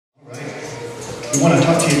We want to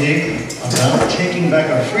talk to you today about taking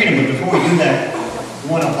back our freedom. But before we do that, we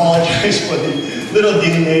want to apologize for the little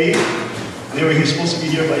delay. They were supposed to be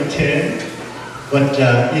here by 10. But,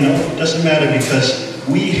 it doesn't matter because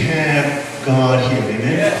we have God here. Amen?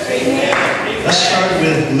 Yes, amen. Let's start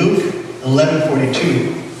with Luke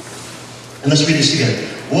 11:42. And let's read this together.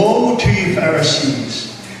 Woe to you,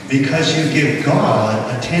 Pharisees, because you give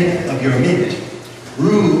God a tenth of your mint,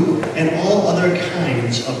 rue, and all other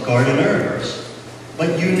kinds of garden herbs.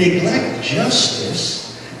 But you neglect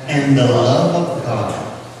justice and the love of God.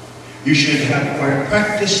 You should have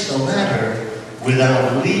practiced the latter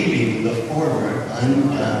without leaving the former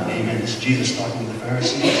undone. Amen. This is Jesus talking to the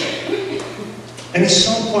Pharisees. And it's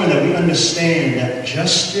so important that we understand that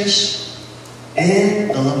justice and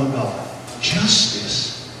the love of God,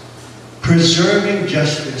 justice, preserving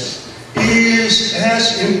justice, is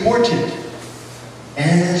as important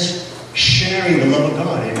as sharing the love of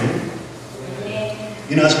God. Amen.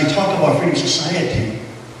 As we talk about Freedom Society,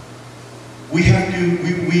 we can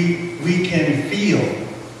feel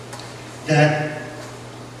that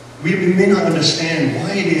we may not understand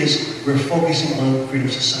why it is we're focusing on Freedom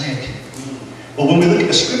Society. But when we look at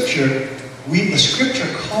the Scripture, the Scripture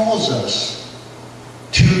calls us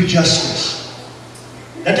to justice.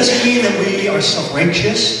 That doesn't mean that we are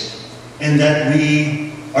self-righteous and that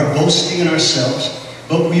we are boasting in ourselves,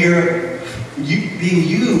 but we are being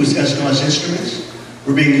used as God's instruments.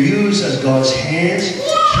 We're being used as God's hands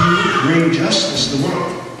to bring justice to the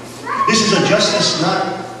world. This is a justice not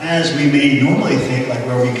as we may normally think, like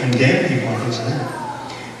where we condemn people and things like that.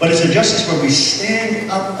 But it's a justice where we stand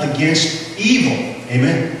up against evil.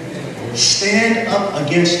 Amen. Stand up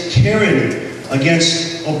against tyranny,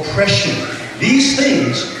 against oppression. These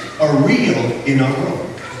things are real in our world.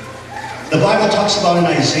 The Bible talks about in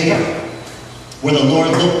Isaiah, where the Lord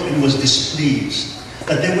looked and was displeased,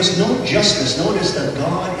 that there was no justice. Notice that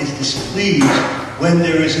God is displeased when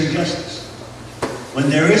there is injustice. When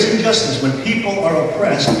there is injustice, when people are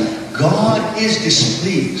oppressed, God is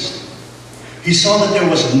displeased. He saw that there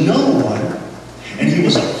was no one, and he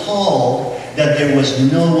was appalled that there was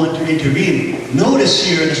no one to intervene. Notice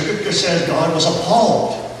here, the Scripture says God was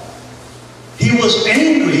appalled. He was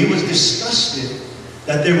angry, he was disgusted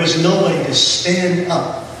that there was nobody to stand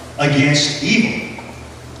up against evil.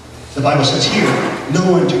 The Bible says here,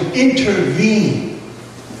 no one to intervene.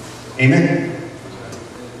 Amen.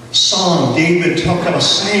 Song David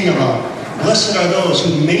sang about, blessed are those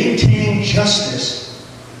who maintain justice,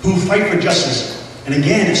 who fight for justice. And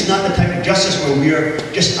again, it's not the type of justice where we are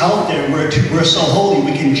just out there, we're so holy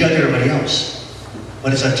we can judge everybody else.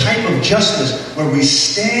 But it's a type of justice where we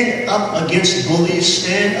stand up against bullies,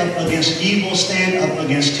 stand up against evil, stand up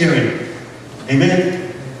against tyranny. Amen?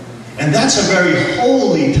 And that's a very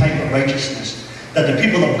holy type of righteousness that the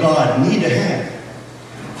people of God need to have.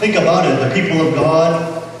 Think about it, the people of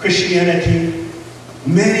God, Christianity,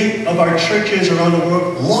 many of our churches around the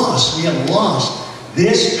world we have lost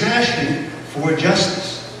this passion for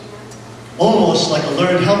justice. Almost like a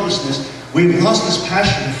learned helplessness, we've lost this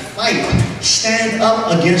passion to fight, stand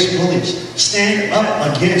up against bullies, stand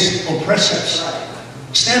up against oppressors,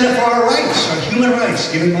 stand up for our rights, our human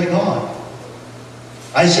rights given by God.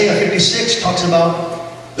 Isaiah 56 talks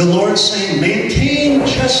about the Lord saying, maintain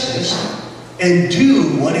justice and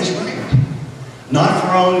do what is right. Not for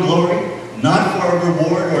our own glory, not for a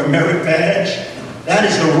reward or a merit badge. That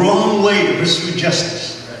is the wrong way to pursue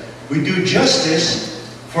justice. We do justice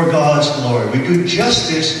for God's glory. We do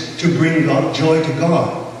justice to bring joy to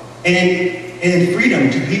God and freedom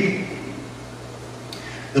to people.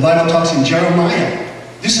 The Bible talks in Jeremiah.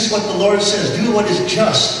 This is what the Lord says. Do what is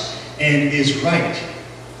just and is right.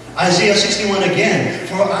 Isaiah 61 again.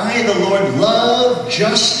 For I, the Lord, love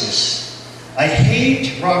justice. I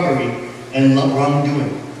hate robbery and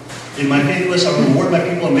wrongdoing. In my faithfulness, I will reward my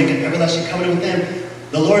people and make an everlasting covenant with them.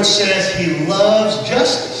 The Lord says he loves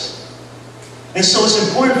justice. And so it's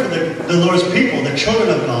important for the Lord's people, the children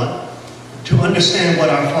of God, to understand what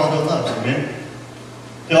our Father loves. Amen?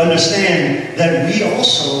 To understand that we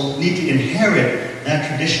also need to inherit that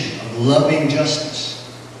tradition of loving justice.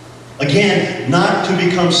 Again, not to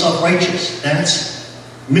become self-righteous. That's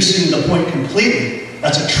missing the point completely.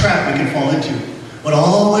 That's a trap we can fall into. But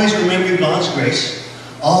always remembering God's grace.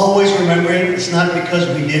 Always remembering it's not because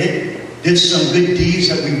we did some good deeds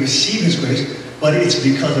that we receive his grace, but it's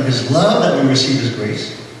because of his love that we receive his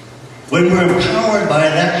grace. When we're empowered by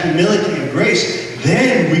that humility of grace,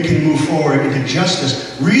 then we can move forward into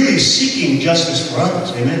justice, really seeking justice for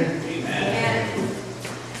others. Amen? Amen.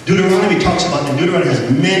 Deuteronomy talks about, and Deuteronomy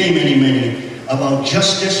has many about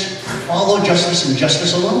justice, follow justice and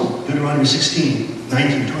justice alone. Deuteronomy 16,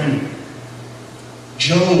 19, 20.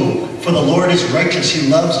 Job, for the Lord is righteous, he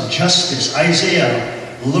loves justice.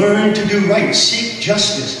 Isaiah, learn to do right, seek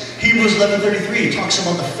justice. Hebrews 11:33 talks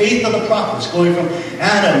about the faith of the prophets, going from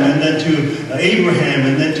Adam and then to Abraham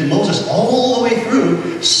and then to Moses, all the way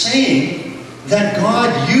through, saying that God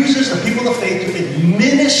uses the people of faith to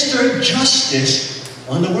administer justice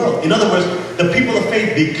on the world. In other words, the people of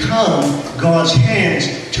faith become God's hands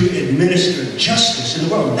to administer justice in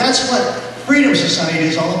the world. That's what Freedom Society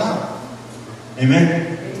is all about.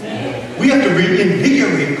 Amen? Amen. We have to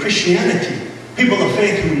reinvigorate Christianity. People of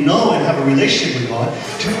faith who know and have a relationship with God,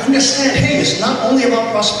 to understand, hey, it's not only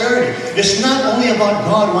about prosperity. It's not only about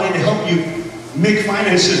God wanting to help you make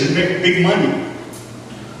finances and make big money.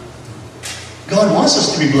 God wants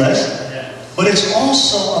us to be blessed, but it's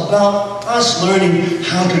also about us learning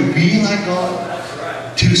how to be like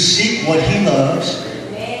God, to seek what He loves,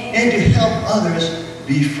 and to help others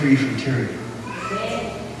be free from tyranny.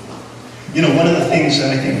 You know, one of the things that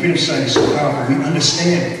I think Freedom Society is so powerful, we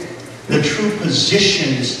understand the true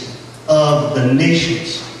positions of the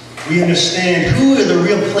nations. We understand who are the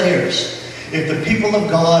real players. If the people of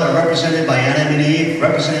God are represented by Adam and Eve,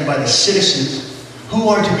 represented by the citizens, who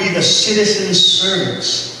are to be the citizens'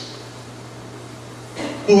 servants?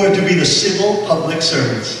 Who are to be the civil public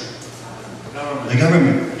servants? The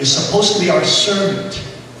government is supposed to be our servant.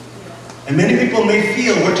 And many people may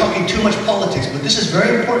feel we're talking too much politics, but this is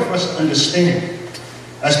very important for us to understand.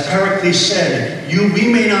 As Pericles said, we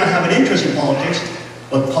may not have an interest in politics,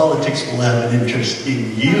 but politics will have an interest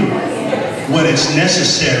in you when it's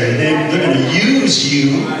necessary. They're going to use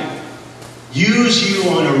you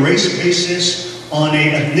on a race basis, on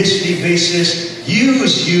an ethnicity basis,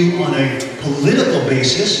 use you on a political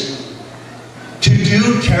basis to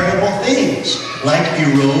do terrible things, like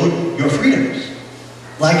erode your freedoms,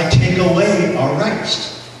 like take away our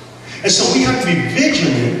rights. And so we have to be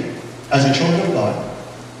vigilant as a children of God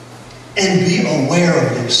and be aware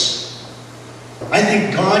of this. I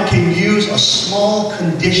think God can use a small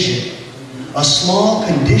condition, a small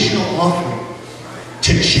conditional offering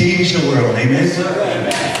to change the world. Amen?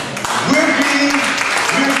 We're being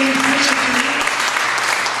persecuted.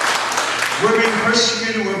 We're being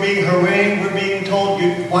persecuted. We're being harangued. We're being told,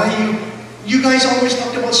 you guys always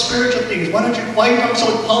talked about spiritual things. Why are you talking so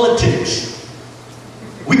about politics?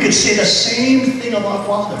 We could say the same thing about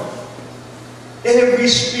Father. Every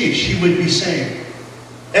speech he would be saying,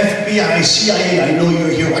 FBI, CIA, I know you're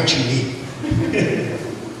here, what you need.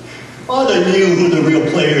 Father knew who the real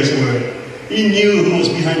players were. He knew who was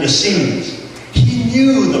behind the scenes. He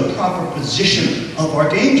knew the proper position of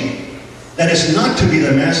Archangel. That is not to be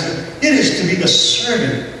the master. It is to be the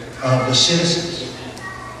servant of the citizens.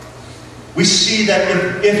 We see that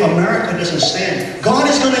if America doesn't stand, God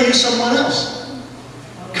is going to use someone else.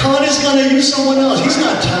 God is going to use someone else. He's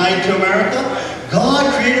not tied to America.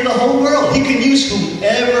 God created the whole world. He can use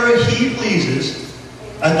whoever He pleases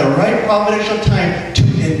at the right providential time to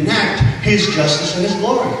enact His justice and His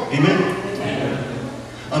glory. Amen?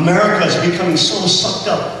 America is becoming so sucked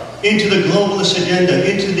up into the globalist agenda,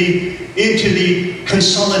 into the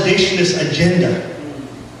consolidationist agenda.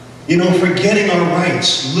 You know, forgetting our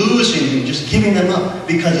rights, losing them, just giving them up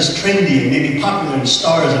because it's trendy and maybe popular and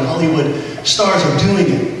stars and Hollywood stars are doing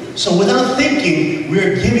it. So without thinking,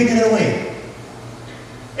 we're giving it away.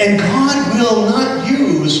 And God will not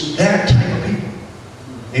use that type of people.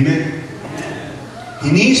 Amen?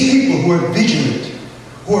 He needs people who are vigilant,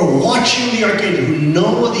 who are watching the archangel, who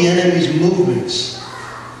know the enemy's movements.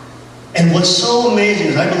 And what's so amazing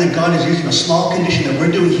is I believe God is using a small condition that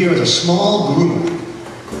we're doing here as a small group.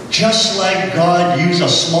 Just like God used a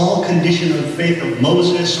small condition of faith of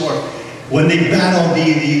Moses, or when they battled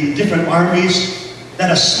the different armies, that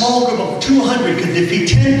a small group of 200 could defeat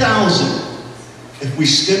 10,000 if we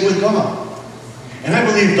stood with God. And I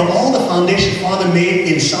believe that all the foundation Father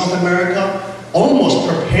made in South America, almost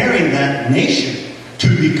preparing that nation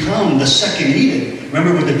to become the second Eden.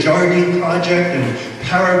 Remember with the Jardine Project and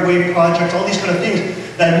Paraguay Project, all these kind of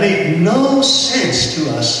things that made no sense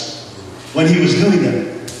to us when he was doing them.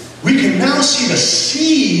 We can now see the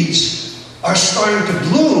seeds are starting to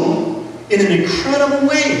bloom in an incredible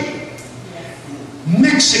way.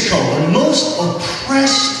 Mexico, the most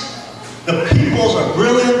oppressed. The peoples are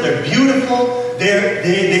brilliant, they're beautiful,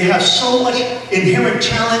 they have so much inherent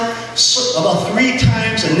talent, about 3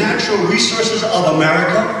 times the natural resources of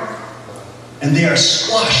America, and they are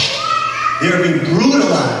squashed. They are being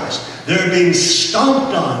brutalized. They're being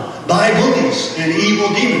stomped on by bullies and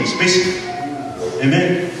evil demons, basically.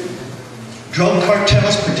 Amen. Drug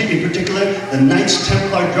cartels, in particular, the Knights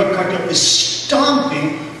Templar drug cartel is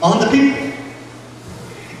stomping on the people.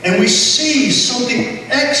 And we see something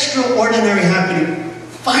extraordinary happening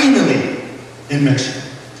finally, in Mexico,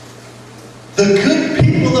 the good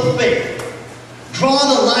people of faith draw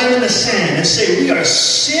the line in the sand and say, we are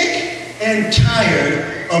sick and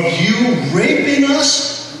tired of you raping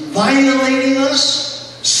us, violating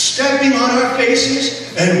us, stepping on our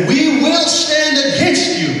faces, and we will stand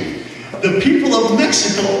against you. The people of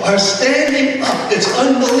Mexico are standing up. It's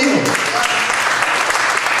unbelievable.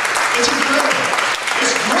 It's incredible.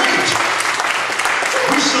 It's great.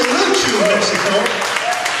 We salute you, Mexico.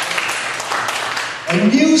 A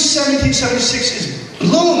new 1776 is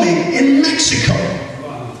blooming in Mexico.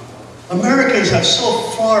 Americans have so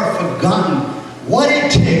far forgotten what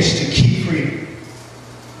it takes to keep freedom.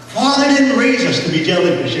 Father didn't raise us to be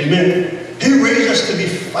jellyfish, amen? He raised us to be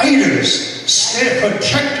fighters,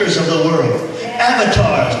 protectors of the world,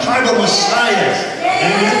 avatars, tribal messiahs,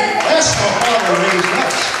 amen? That's how Father raised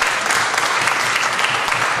us.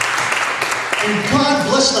 And God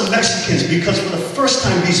bless the Mexicans, because for the first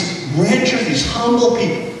time, these ranchers, these humble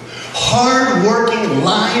people, hard-working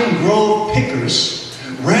lime grove pickers,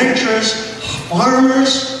 ranchers,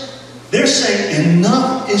 farmers, they're saying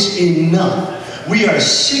enough is enough. We are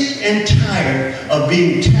sick and tired of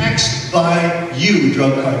being taxed by you,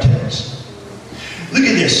 drug cartels. Look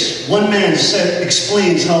at this. One man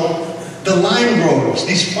explains how the lime growers,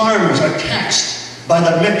 these farmers, are taxed by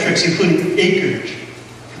the metrics, including acreage.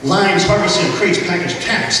 Limes harvested in crates, packaged,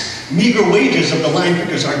 taxed. Meager wages of the lime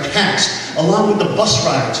pickers are taxed, along with the bus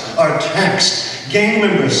rides are taxed. Gang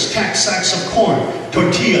members tax sacks of corn,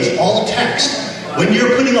 tortillas, all taxed. When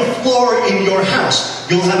you're putting a floor in your house,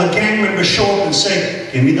 you'll have a gang member show up and say,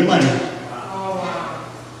 give me the money.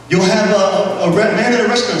 You'll have a man in a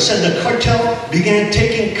restaurant said the cartel began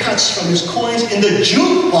taking cuts from his coins in the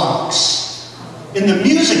jukebox, in the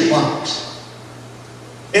music box.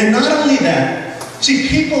 And not only that, see,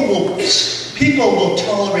 people will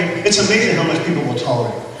tolerate, it's amazing how much people will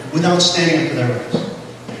tolerate without standing up for their rights.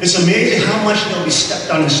 It's amazing how much they'll be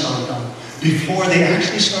stepped on and stomped on before they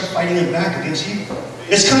actually start fighting it back against evil.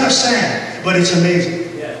 It's kind of sad, but it's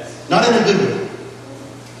amazing. Yes. Not in a good way.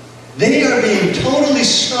 They are being totally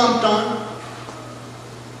stomped on,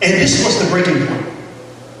 and this was the breaking point.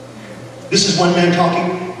 This is one man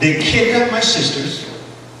talking. They kidnapped my sisters.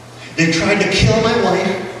 They tried to kill my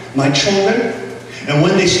wife, my children, and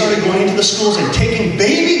when they started going into the schools and taking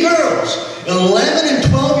baby girls, 11 and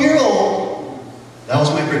 12-year-old, that was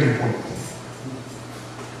my breaking point.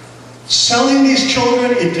 Selling these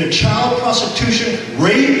children into child prostitution,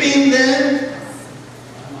 raping them,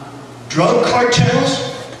 drug cartels,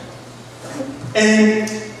 and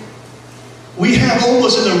we have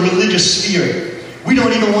almost in the religious sphere. We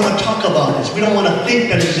don't even want to talk about this. We don't want to think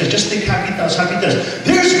that it exists. Just think hapitas, hapitas.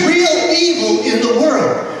 There's real evil in the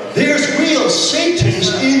world. There's real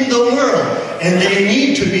Satans in the world. And they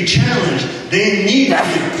need to be challenged. They need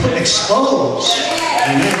to be exposed.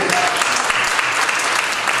 Amen.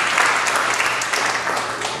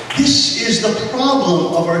 This is the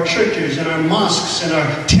problem of our churches and our mosques and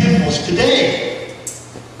our temples today.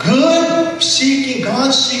 Good-seeking,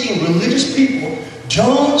 God-seeking religious people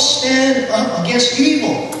don't stand up against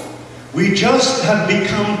evil. We just have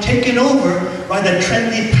become taken over by the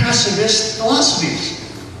trendy pacifist philosophies.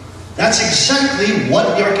 That's exactly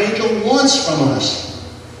what the Archangel wants from us.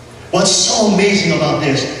 What's so amazing about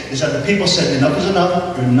this is that the people said, enough is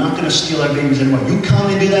enough. You're not going to steal our babies anymore. You come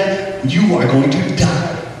and do that, you are going to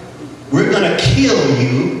die. We're going to kill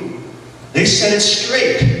you. They said it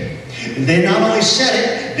straight. They not only said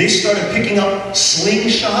it, they started picking up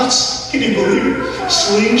slingshots. Can you believe it?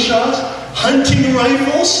 Slingshots, hunting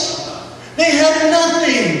rifles. They had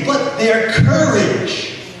nothing but their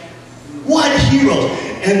courage. What heroes.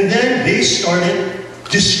 And then they started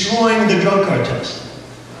destroying the drug cartels.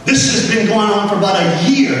 This has been going on for about a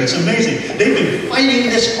year. It's amazing. They've been fighting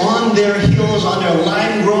this on their hills, on their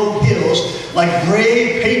lime grove hills, like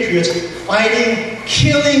brave patriots, fighting,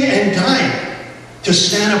 killing, and dying to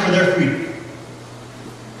stand up for their freedom.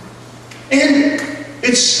 And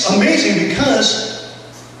it's amazing because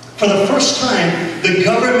for the first time, the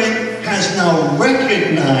government has now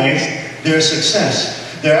recognized their success.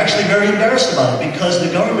 They're actually very embarrassed about it because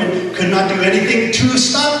the government could not do anything to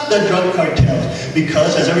stop the drug cartels.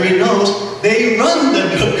 Because, as everybody knows, they run the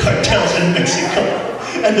drug cartels in Mexico.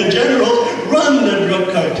 And the generals run the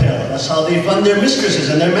drug cartel. That's how they fund their mistresses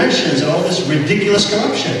and their mansions and all this ridiculous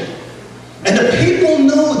corruption. And the people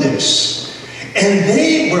know this. And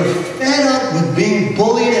they were fed up with being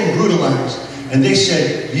bullied and brutalized. And they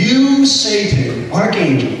said, you, Satan,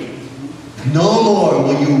 Archangel, no more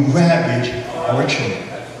will you ravage our children.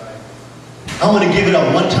 I want to give it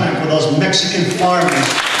up one time for those Mexican farmers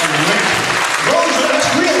and ranchers. That's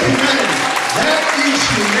real humanity. That is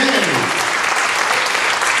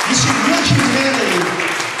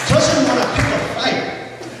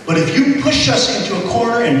us into a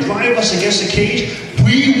corner and drive us against a cage,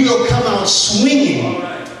 we will come out swinging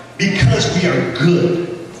because we are good.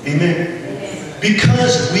 Amen.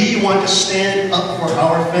 Because we want to stand up for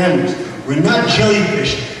our families. We're not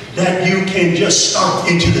jellyfish that you can just stomp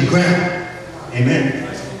into the ground. Amen.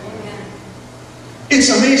 It's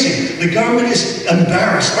amazing. The government is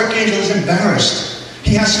embarrassed. Archangel is embarrassed.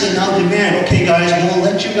 He has to now demand, okay guys, we'll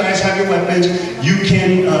let you guys have your weapons.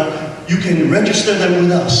 You can register them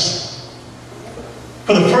with us.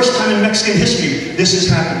 For the first time in Mexican history, this has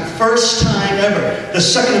happened. First time ever. The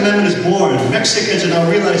Second Amendment is born. Mexicans are now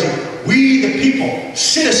realizing, we the people,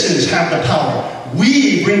 citizens, have the power.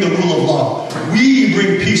 We bring the rule of law. We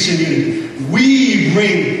bring peace and unity. We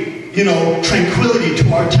bring, tranquility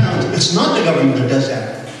to our towns. It's not the government that does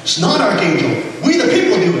that. It's not Archangel. We the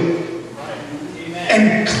people do it.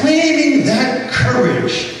 And claiming that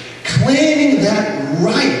courage, claiming that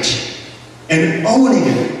right, and owning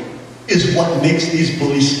it is what makes these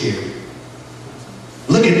bullies scared.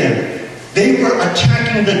 Look at them. They were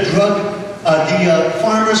attacking the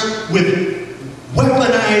farmers with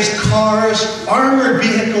weaponized cars, armored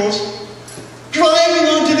vehicles, driving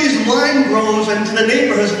onto these lime groves and to the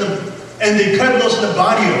neighborhoods and the pueblos and the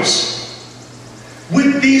barrios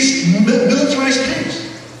with these militarized tanks.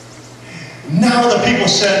 Now the people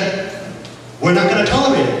said, we're not going to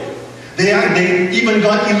tolerate it. They even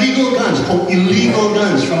got illegal guns, quote, illegal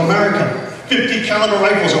guns from America, 50 caliber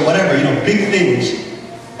rifles or whatever, big things,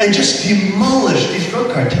 and just demolished these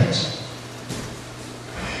drug cartels.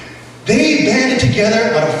 They banded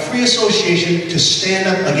together out of free association to stand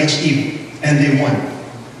up against evil, and they won.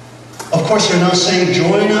 Of course, they're now saying,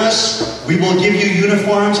 join us, we will give you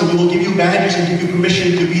uniforms, and we will give you badges and give you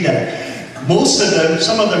permission to be that.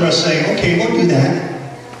 Some of them are saying, okay, we'll do that.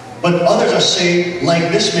 But others are saying,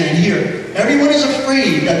 like this man here, everyone is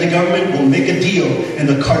afraid that the government will make a deal and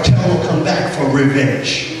the cartel will come back for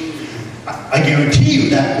revenge. I guarantee you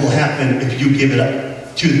that will happen if you give it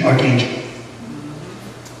up to Archangel.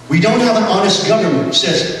 We don't have an honest government,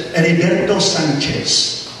 says Heriberto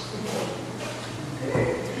Sanchez.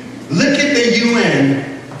 Look at the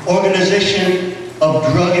UN Organization of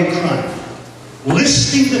Drug and Crime,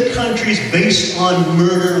 listing the countries based on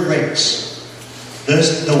murder rates.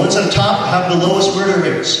 The ones on top have the lowest murder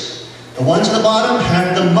rates. The ones on the bottom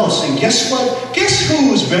have the most. And guess what? Guess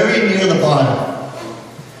who's very near the bottom?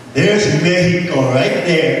 There's Mexico right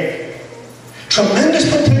there. Tremendous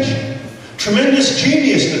potential. Tremendous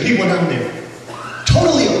genius, the people down there.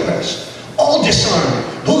 Totally oppressed. All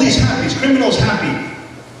disarmed. Bullies happy. Criminals happy.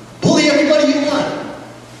 Bully everybody you want.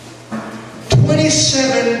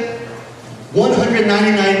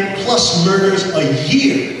 199 plus murders a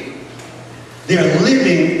year. They're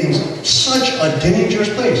living in such a dangerous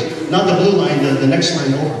place. Not the blue line, the next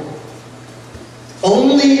line over.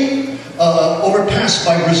 Only overpassed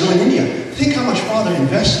by Brazil and India. Think how much farther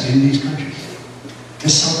invested in these countries. In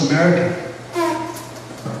South America.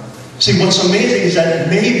 See, what's amazing is that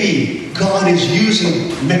maybe God is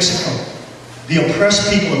using Mexico, the oppressed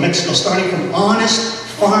people of Mexico, starting from honest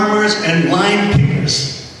farmers and lime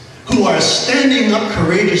pickers who are standing up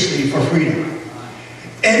courageously for freedom.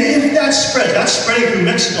 And if that spreads, that's spreading through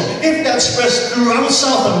Mexico, if that spreads throughout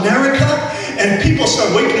South America, and people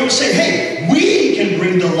start waking up and saying, hey, we can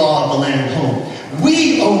bring the law of the land home.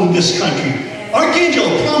 We own this country. Archangel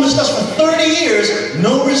promised us for 30 years,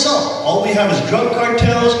 no result. All we have is drug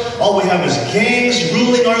cartels, all we have is gangs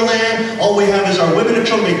ruling our land, all we have is our women and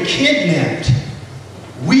children kidnapped.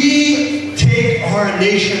 We take our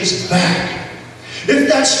nations back. If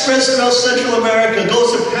that spreads throughout Central America,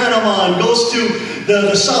 goes to Panama, and goes to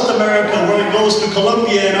the South America, where it goes to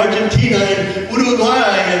Colombia and Argentina and Uruguay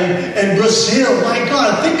and Brazil, my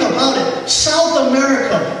God, think about it. South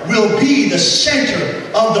America will be the center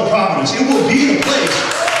of the providence. It will be the place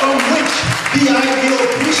from which the ideal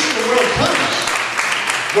peaceful world comes,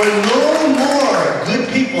 where no more good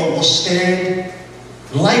people will stand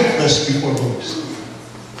lifeless before bullies.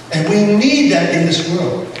 And we need that in this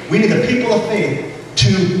world. We need the people of faith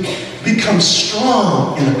to become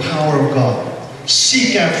strong in the power of God.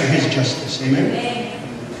 Seek after His justice. Amen?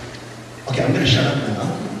 Okay, I'm going to shut up now.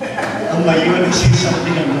 You want to say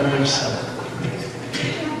something? I'm going to shut up.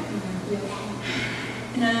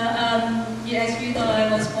 As you know,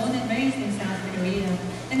 I was born and raised in South Korea.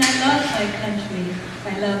 And I love my country.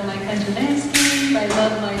 I love my country landscape. I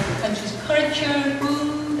love my country's culture,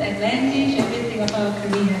 food, and language, everything about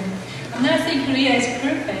Korea. I'm not saying Korea is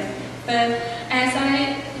perfect, but as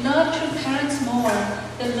I love true parents more,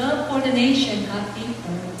 the love for the nation got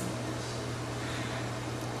deeper.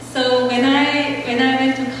 So when I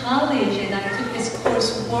went to college and I took this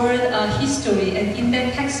course, world history, and in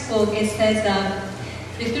that textbook it says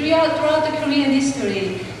throughout the Korean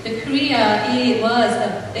history, the Korea was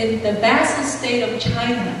in the vassal state of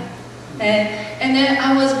China. And then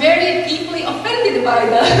I was very deeply offended by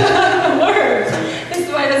the word,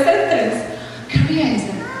 by the sentence. Korea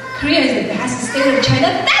is the vassal state of China.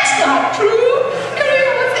 That's not true.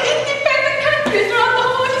 Korea was an independent country throughout the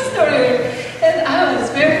whole history. And I was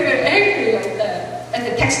very, very angry at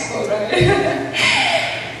the textbook, right?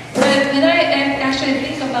 But when I actually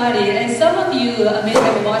think about it, and some of you may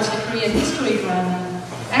have watched the Korean history drama,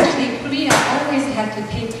 actually Korea always had to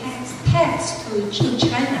pay tax to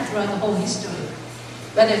China throughout the whole history.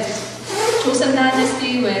 Whether it's Joseon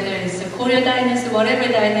dynasty, whether it's the Korea dynasty,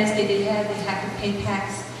 whatever dynasty they have to pay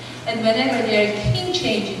tax. And whenever their king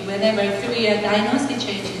changes, whenever Korea dynasty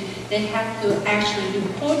changes, they have to actually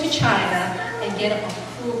report to China and get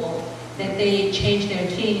approval that they change their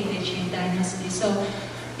king, they change dynasty. So,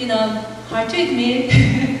 hard to admit,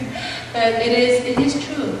 but it is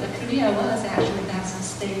true. That Korea was actually the vassal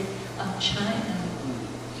state of China.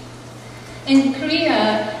 In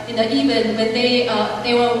Korea, even when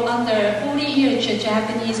they were under 40 years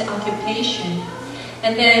Japanese occupation,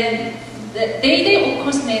 and then they of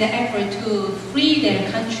course made an effort to free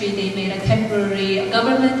their country. They made a temporary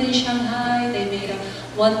government in Shanghai. They made a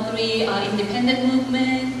 1-3 independent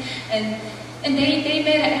movement, and they made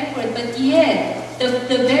an effort. But yet,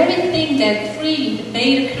 the very thing that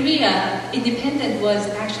made Korea independent was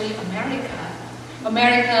actually America.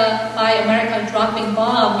 By America dropping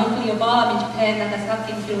nuclear bomb in Japan,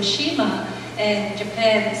 Nagasaki, and Hiroshima, and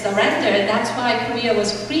Japan surrendered. That's why Korea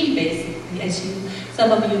was free, basically, as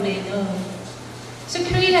some of you may know. So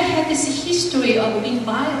Korea had this history of being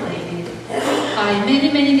violated by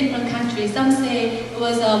many, many different countries. Some say it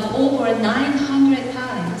was over 900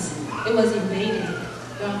 times it was invaded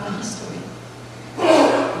throughout the history.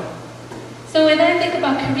 So when I think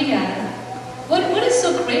about Korea, what is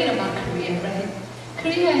so great about Korea, right?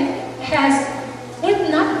 We're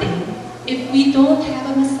nothing if we don't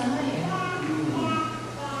have a Messiah.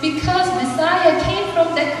 Because Messiah came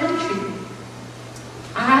from that country.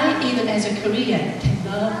 I, even as a Korean, can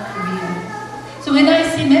love Korea. So when I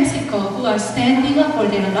see Mexico who are standing up for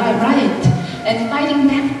their right and fighting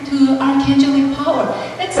back to archangelic power,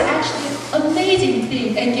 that's actually an amazing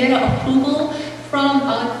thing, and get approval from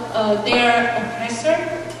their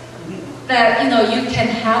oppressor. That you can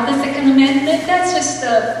have the Second Amendment. That's just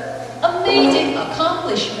an amazing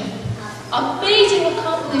accomplishment. Amazing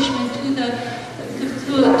accomplishment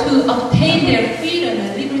to obtain their freedom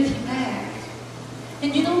and liberty back.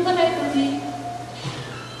 And you know what I believe?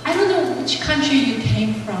 I don't know which country you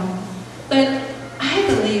came from, but I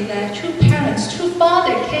believe that true parents, true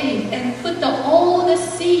father came and put all the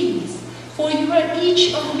seeds for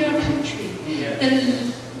each of your country.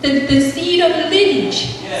 The seed of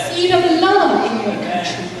lineage, seed of love in your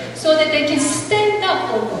country, so that they can stand up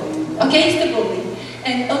against the bully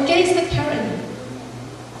and against the tyranny.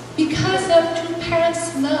 Because of true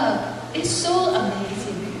parents' love, it's so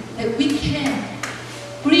amazing that we can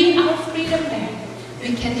bring our freedom back.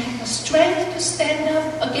 We can have the strength to stand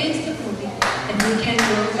up against the bully, and we can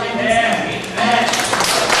glorify God.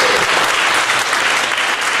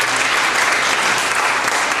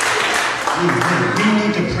 We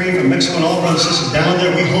need to pray for Mexico and all brothers and sisters down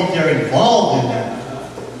there. We hope they're involved in that.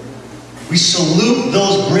 We salute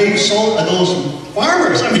those brave souls, those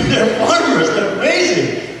farmers. I mean, they're farmers. They're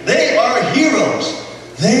amazing. They are heroes.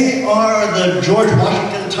 They are the George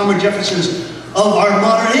Washington and Thomas Jeffersons of our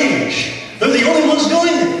modern age. They're the only ones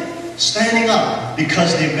doing it, standing up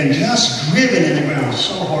because they've been just driven in the ground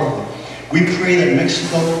so horribly. We pray that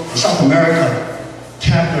Mexico and South America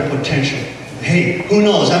tap their potential. Hey, who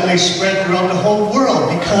knows, that may spread throughout the whole world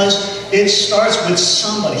because it starts with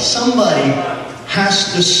somebody. Somebody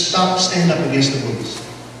has to stand up against the bullies.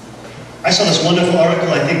 I saw this wonderful article,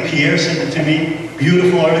 I think Pierre sent it to me,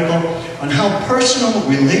 beautiful article, on how personal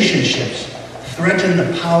relationships threaten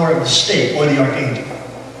the power of the state or the archangel.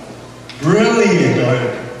 Brilliant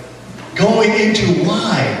article. Going into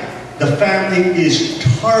why the family is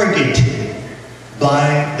targeted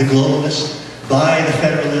by the globalists, by the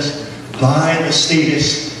federalists, by the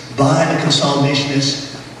statists, by the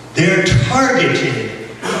consolidationists. They're targeted.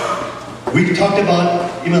 We talked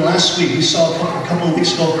about, even last week, we saw a couple of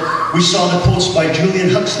weeks ago, we saw the post by Julian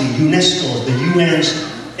Huxley, UNESCO, the UN's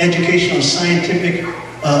educational and scientific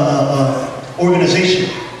organization,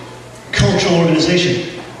 cultural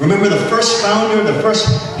organization. Remember the first founder, the first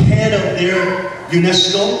head of their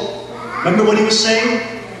UNESCO? Remember what he was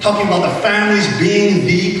saying? Talking about the families being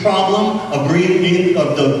the problem, of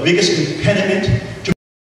the biggest impediment to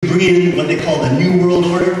bringing in what they call the New World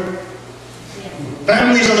Order.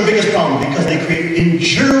 Families are the biggest problem because they create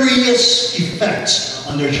injurious effects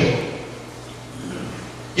on their children.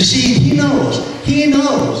 You see, he knows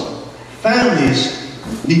families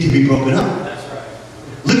need to be broken up. That's right.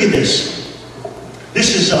 Look at this.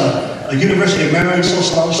 This is a University of Maryland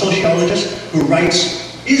sociologist who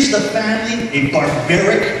writes, "Is the family a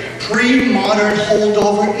barbaric, pre-modern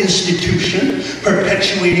holdover institution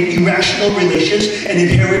perpetuating irrational relations and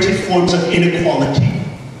inherited forms of inequality?"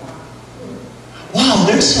 Wow,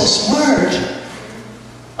 they're so smart.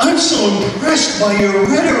 I'm so impressed by your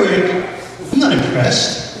rhetoric. I'm not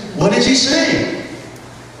impressed. What is he saying?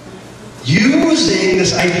 Using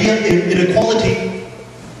this idea of inequality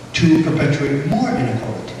to perpetuate more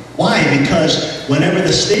inequality. Why? Because whenever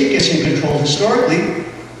the state gets in control historically,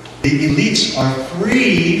 the elites are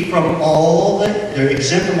free from they're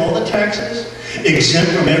exempt from all the taxes,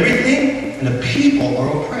 exempt from everything, and the people are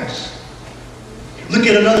oppressed. Look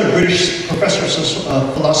at another British professor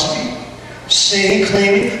of philosophy,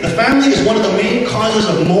 claiming the family is one of the main causes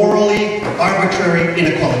of morally arbitrary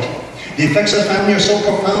inequality. The effects of the family are so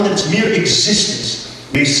profound that its mere existence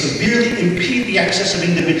may severely impede the access of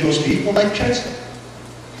individuals to equal life chances.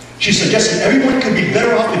 She suggested everyone could be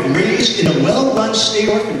better off if raised in a well-run state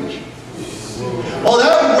orphanage. Oh,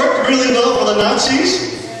 that worked really well for the Nazis.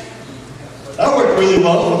 That worked really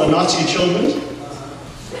well for the Nazi children.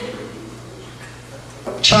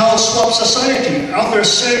 Child Swap Society, author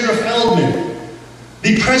Sandra Feldman,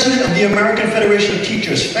 the president of the American Federation of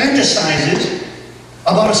Teachers, fantasizes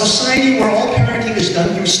about a society where all parenting is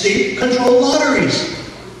done through state-controlled lotteries,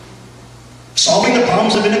 solving the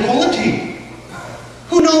problems of inequality.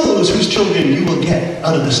 Who knows whose children you will get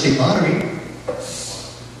out of the state lottery?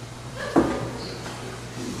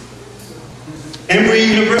 Emory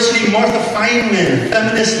University, Martha Feynman,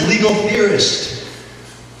 feminist legal theorist,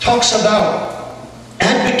 talks about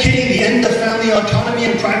advocating the end of family autonomy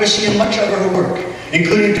and privacy in much of her work,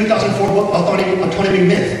 including the 2004 book, Autonomy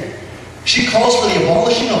Myth. She calls for the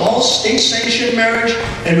abolishing of all state-sanctioned marriage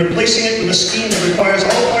and replacing it with a scheme that requires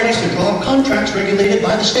all parties to draw up contracts regulated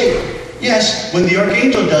by the state. Yes, when the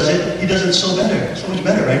archangel does it, he does it so much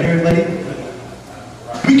better, right, everybody?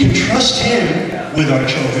 We can trust him with our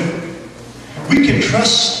children. We can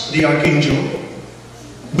trust the archangel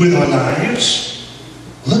with our lives.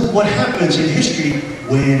 Look what happens in history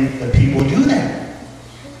when the people do that.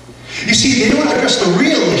 You see, they don't address the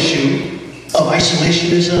real issue of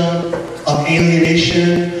isolationism, of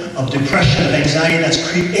alienation, of depression, of anxiety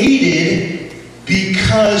that's created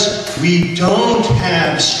because we don't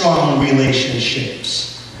have strong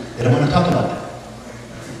relationships. They don't want to talk about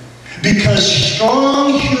that. Because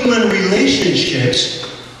strong human relationships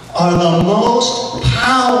are the most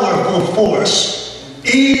powerful force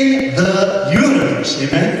in the universe.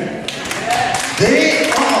 Amen? They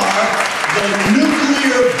are the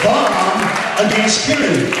nuclear bomb against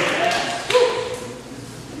tyranny.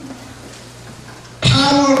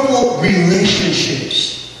 Powerful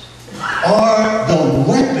relationships are the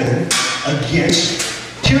weapon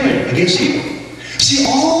against tyranny, against evil. See,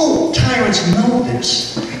 all tyrants know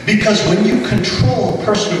this, because when you control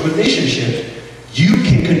personal relationships, you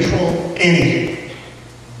can control anything.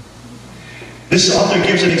 This author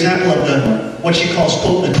gives an example of what she calls,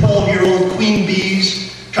 quote, the 12-year-old queen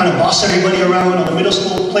bees trying to boss everybody around on the middle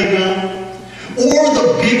school playground, or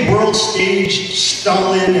the big world stage,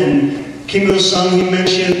 Stalin and Kim Il-sung he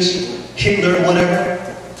mentions, Hitler, whatever.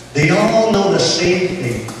 They all know the same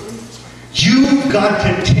thing. You've got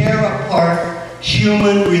to tear apart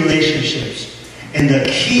human relationships. And the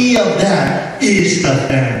key of that is the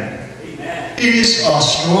family. Is a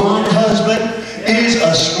strong husband, is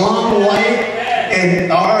a strong wife,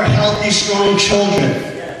 and our healthy, strong children.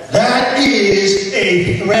 That is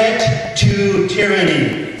a threat to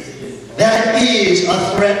tyranny. That is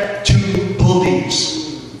a threat to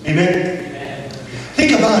bullies. Amen?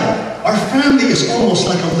 Think about it. Our family is almost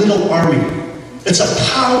like a little army. It's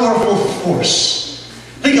a powerful force.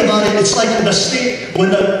 Think about it. It's like the state, when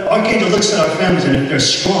the archangel looks at our families and if they're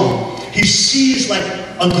strong, he sees like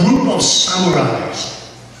a group of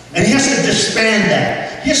samurais. And he has to disband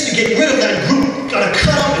that. He has to get rid of that group. Got to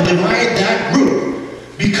cut up and divide that group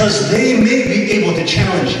because they may be able to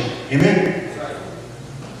challenge him. Amen?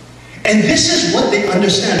 And this is what they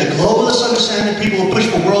understand. The globalists understand it. People who push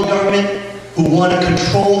for world government, who want to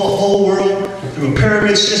control the whole world through a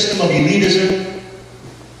pyramid system of elitism.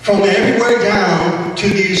 From everywhere down to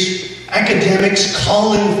these academics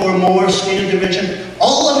calling for more state intervention.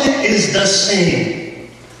 All of it is the same.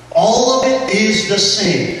 All of it is the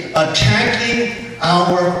same. Attacking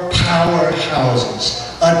our powerhouses.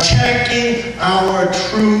 attacking our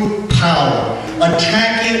true power,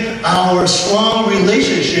 attacking our strong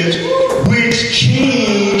relationships which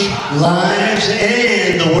change lives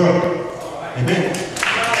and the world. Amen.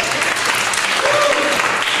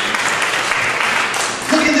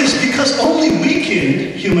 Look at this, because only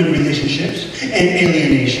weakened human relationships and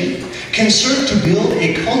alienation can serve to build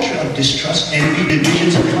a culture of distrust, envy,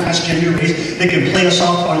 divisions of class, gender, race. They can play us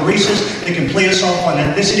off on races. They can play us off on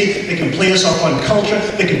ethnicity. They can play us off on culture.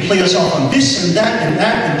 They can play us off on this and that and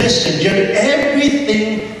that and this and gender.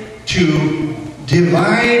 Everything to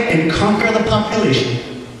divide and conquer the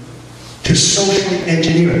population, to socially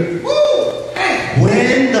engineer it.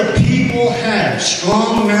 When the people have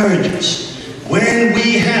strong marriages, when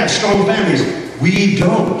we have strong families, we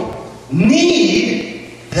don't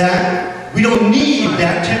need that. We don't need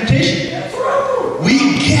that temptation.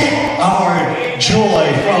 We get our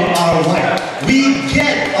joy from our wife. We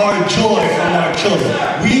get our joy from our children.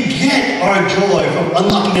 We get our joy from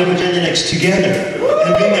unlocking epigenetics together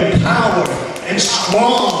and being empowered and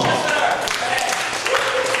strong.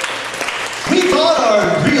 We got our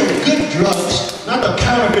real good drugs, not the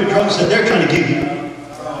counterfeit drugs that they're trying to give you.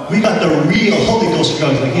 We got the real Holy Ghost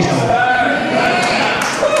drugs like he's got.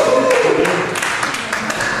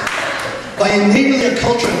 By enabling a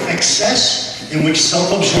culture of excess in which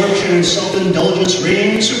self-absorption and self-indulgence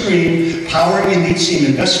reign supreme, power elites seem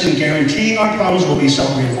invested in guaranteeing our problems will be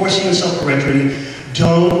self-reinforcing and self-perpetuating.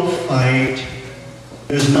 Don't fight.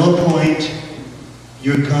 There's no point.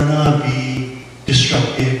 You're gonna be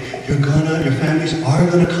destructive. Your families are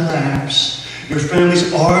gonna collapse. Your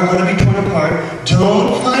families are gonna be torn apart.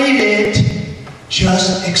 Don't fight it.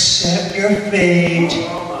 Just accept your fate.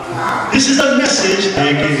 This is a message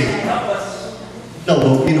I gave you. No,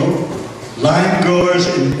 well, you know, lime growers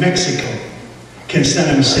in Mexico can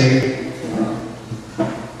stand and say,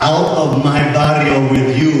 out of my barrio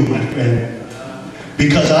with you, my friend,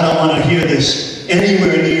 because I don't want to hear this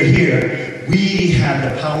anywhere near here. We have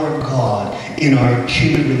the power of God in our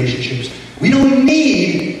human relationships. We don't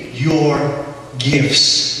need your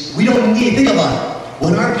gifts. We don't need, think about it.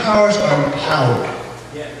 When our powers are empowered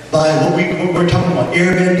by what we're talking about,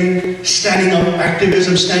 airbending, standing up,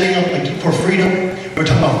 activism, standing up for freedom. We're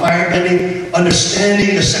talking about firebending,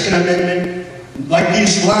 understanding the Second Amendment, like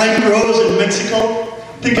these lime grows in Mexico.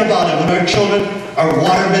 Think about it. When our children are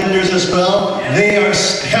waterbenders as well, they are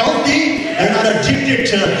healthy. They're not addicted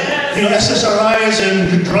to, SSRIs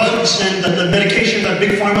and drugs and the medication that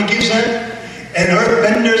Big Pharma gives them. And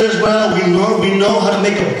earthbenders as well. We know how to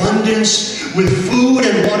make abundance with food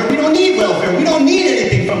and water. We don't need welfare. We don't need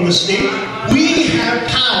anything from the state. We have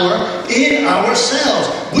power in ourselves.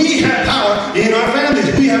 We have power in our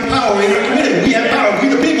families. We have power in our community. We have power. We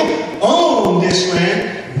the people own this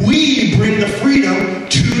land. We bring the freedom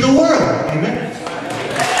to the world. Amen.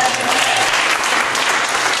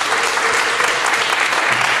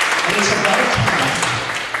 And it's about time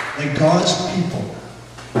that God's people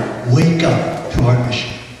wake up to our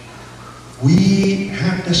mission. We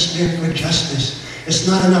have to stand for justice. It's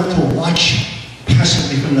not enough to watch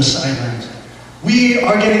passively from the sidelines. We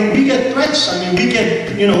get threats. We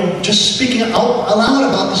get, just speaking out aloud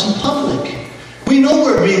about this in public. We know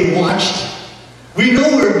we're being watched. We know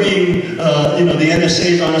we're being, the NSA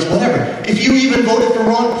is on us, whatever. If you even voted for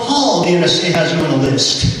Ron Paul, the NSA has you on a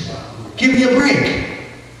list. Give me a break.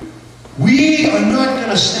 We are not going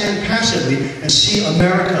to stand passively and see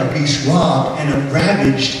America be robbed and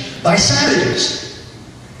ravaged by savages.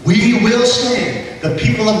 We will stand. The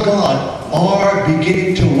people of God are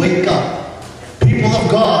beginning to wake up. People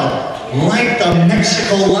of God, like the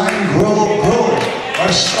Mexico lime growers,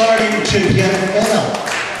 are starting to get fed up.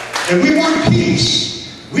 And we want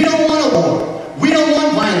peace. We don't want a war. We don't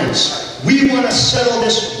want violence. We want to settle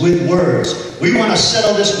this with words. We want to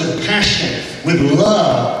settle this with passion, with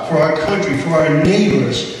love for our country, for our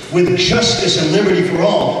neighbors, with justice and liberty for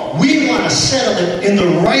all. We want to settle it in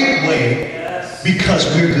the right way because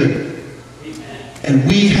we're good. And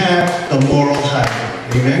we have the moral high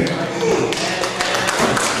ground. Amen?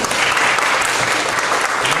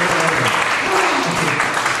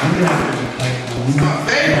 I'm going to have to be quiet.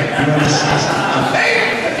 You want to say something?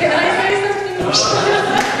 Can I say something? I'm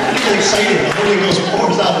so excited. The Holy Ghost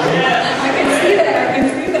pours out there. I can see that.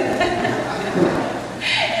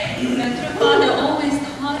 True Father always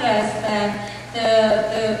taught us that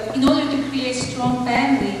in order to create a strong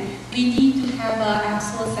family, we need to have an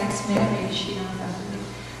absolute sex marriage in our family.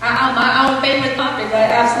 Our favorite topic, right?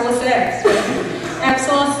 Absolute sex.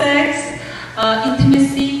 Absolute sex,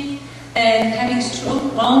 intimacy, and having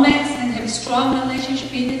strong romance and having strong relationship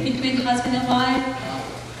between husband and wife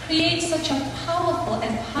creates such a powerful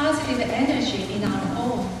and positive energy in our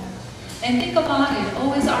home. And think about it,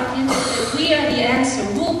 always arguing that we are the answer.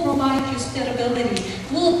 We'll provide you stability.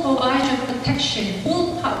 We'll provide you protection.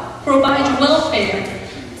 We'll provide you welfare,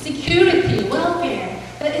 security, welfare.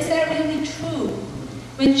 But is that really true?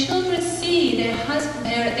 When children see their husband,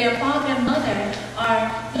 their father and mother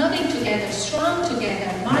are loving together, strong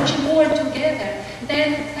together, marching forward together,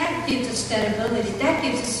 then that gives us stability, that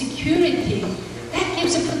gives us security, that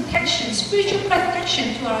gives us protection, spiritual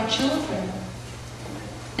protection to our children.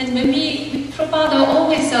 And when Prabhupada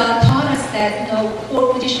always taught us that,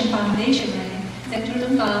 four position foundation, right? Centered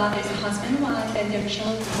on God, there's a husband and wife, and their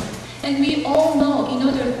children. And we all know, in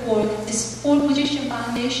order for this four position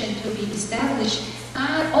foundation to be established,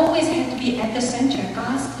 God always has to be at the center.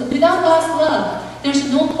 Without God's love, there's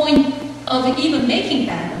no point of even making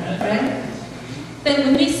that, right? But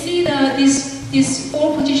when we see this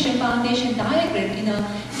four position foundation diagram in a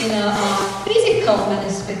physical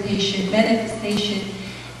manifestation,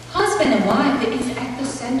 husband and wife is at the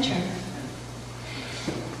center.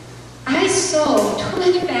 I saw too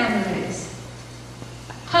many families,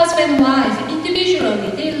 husband and wife individually,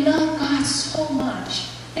 they love God so much.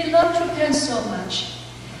 They love their parents so much.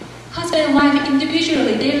 Husband and wife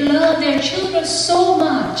individually, they love their children so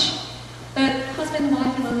much. But husband and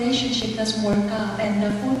wife relationship doesn't work out, and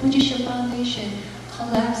the four position foundation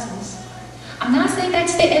collapses. I'm not saying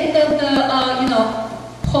that's the end of the,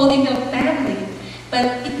 holding the family, but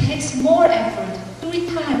it takes more effort, 3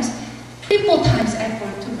 times, triple times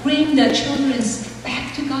effort to bring the children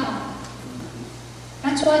back to God.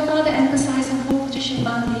 That's why God emphasizes on four position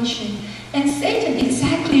foundation. And Satan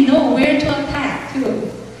exactly knows where to attack too.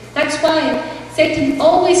 That's why Satan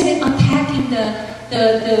always been attacking the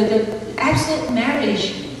absolute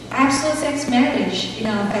marriage, absolute sex marriage in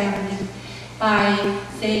our family by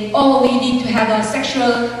saying, oh, we need to have a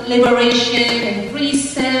sexual liberation and free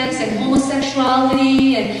sex and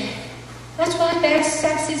homosexuality, and that's why bad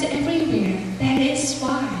sex is everywhere. That is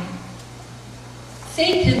why.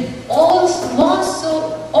 Satan always wants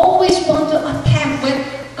to attack what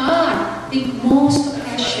God is most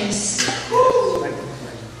precious.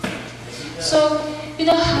 So,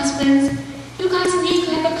 husbands, you guys need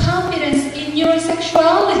to have a confidence in your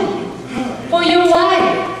sexuality for your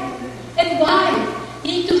wife. And wife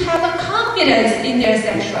need to have a confidence in their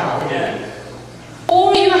sexuality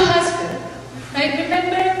for your husband. Right?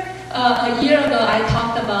 Remember a year ago I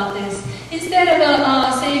talked about this. Instead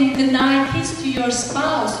of saying goodnight kiss to your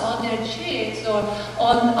spouse on their cheeks or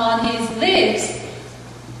on his lips,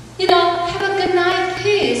 have a goodnight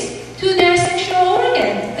kiss to their sexual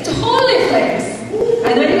organ. It's a holy place.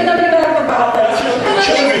 I don't even know about that.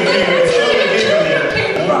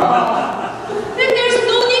 Then there's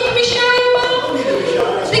no need to be shy about it.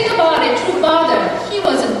 Think about it, true father. He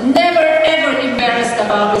was never ever embarrassed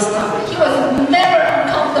about this topic. He was never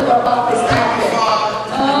uncomfortable about this topic.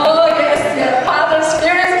 Oh yes, the Father's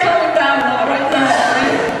Spirit is coming down now, right now.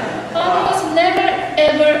 Right? Father was never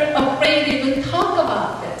ever afraid to even talk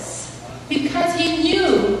about this because he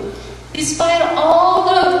knew, despite all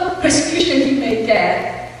the persecution he may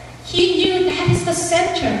get, he knew that is the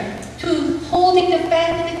center to holding the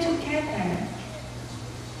family together.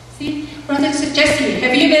 See, Brother Jesse,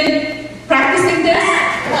 have you been practicing this?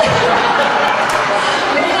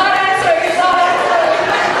 He's not answering.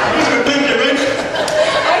 He's repentant, right?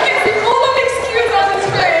 I can see full of excuse on his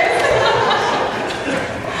face.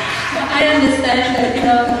 I understand that,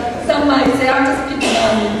 some might say, I'm just picking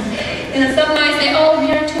on you. Some might say, oh, we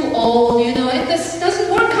are too old, it just doesn't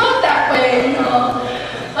work out that way,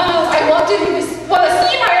 Oh, I want to see my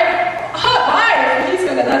wife. He's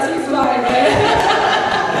gonna, that's his wife, right?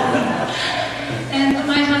 And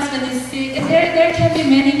my husband is sick, and there can be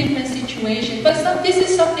many different situations, but this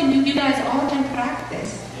is something you guys all can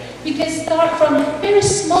practice. We can start from a very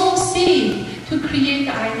small seed to create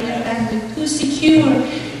the ideal family, to secure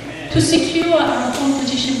our own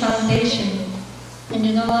position foundation. And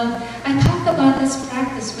you know what? I talked about this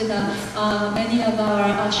practice with many of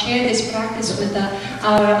our, share this practice with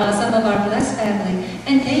some of our blessed family.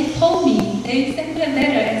 And they told me, they sent me a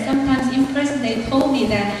letter, and sometimes in person they told me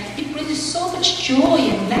that it brings so much joy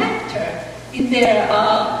and laughter in their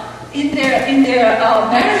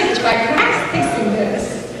marriage by practicing this.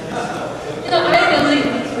 I believe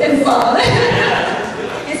in God.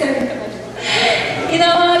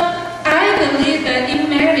 I believe that in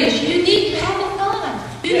marriage you need to have a fun.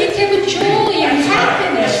 You need to have a joy and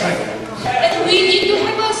happiness. And we need to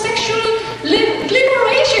have a sexual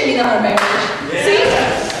liberation in our marriage. See?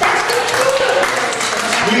 That's the truth.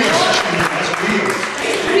 Real sexuality, that's real.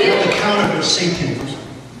 It's real. On account of Satan.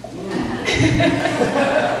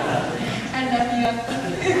 I love you.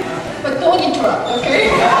 But don't interrupt, okay?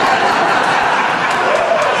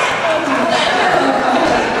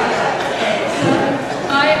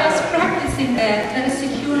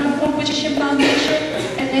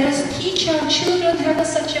 have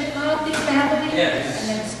such a godly family. Yes.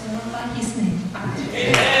 And let's glorify His name.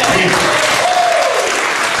 Amen.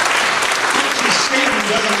 See, Satan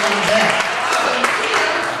doesn't want that.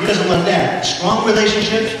 He doesn't want that. Strong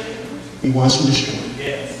relationships, he wants to destroy.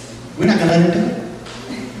 Yes. We're not going to let him do it.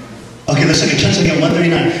 Okay, let's look at chapter again,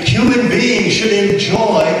 139. Human beings should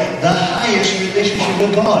enjoy the highest relationship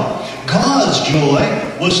with God. God's joy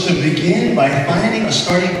was to begin by finding a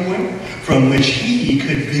starting point from which he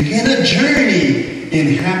could begin a journey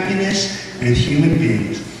in happiness with human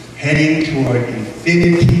beings, heading toward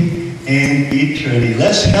infinity and eternity.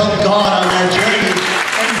 Let's help God on that journey.